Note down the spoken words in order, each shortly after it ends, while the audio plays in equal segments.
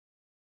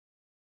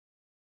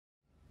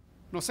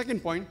Now,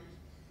 second point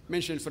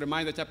mentioned, Surah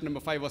Ma'idah, chapter number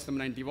 5, verse number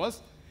 90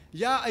 was,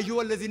 Ya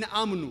ayyuhallazina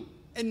amanu,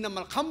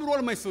 innamal khamru wal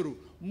maisuru,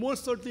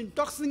 most certainly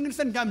intoxicants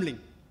and gambling.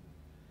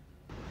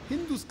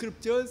 Hindu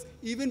scriptures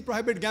even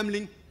prohibit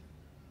gambling.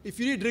 If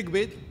you read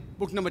Rig-Veda,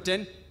 book number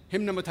 10,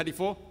 hymn number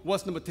 34,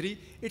 verse number 3,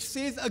 it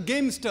says a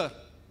gamester,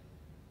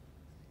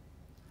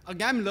 a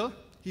gambler,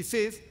 he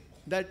says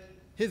that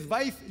his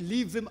wife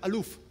leaves him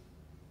aloof.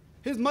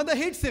 His mother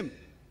hates him.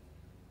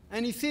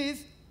 And he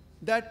says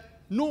that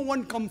no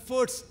one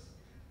comforts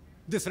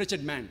this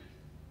wretched man.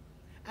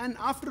 And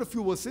after a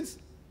few verses,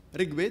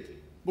 Rig-Veda,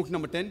 book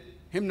number 10,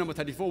 hymn number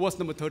 34, verse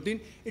number 13,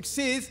 it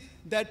says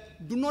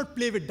that do not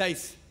play with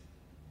dice.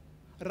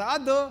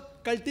 Rather,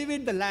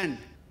 cultivate the land.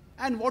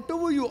 And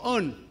whatever you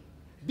earn,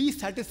 be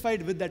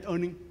satisfied with that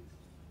earning.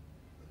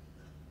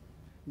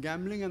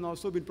 Gambling has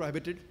also been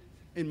prohibited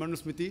in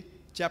Manusmriti,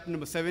 chapter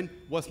number 7,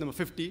 verse number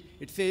 50.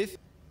 It says,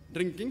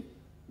 drinking,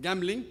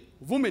 gambling,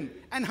 women,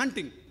 and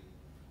hunting.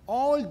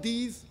 All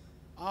these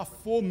are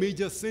 4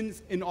 major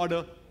sins in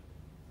order.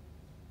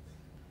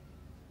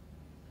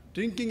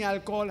 Drinking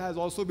alcohol has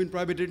also been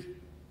prohibited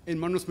in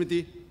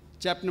Manusmriti,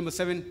 chapter number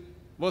 7,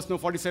 verse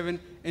number 47.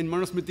 In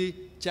Manusmriti,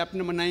 chapter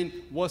number 9,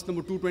 verse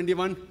number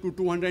 221 to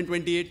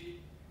 228.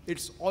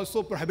 It's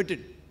also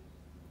prohibited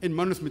in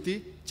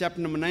Manusmriti,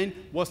 chapter number 9,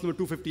 verse number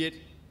 258.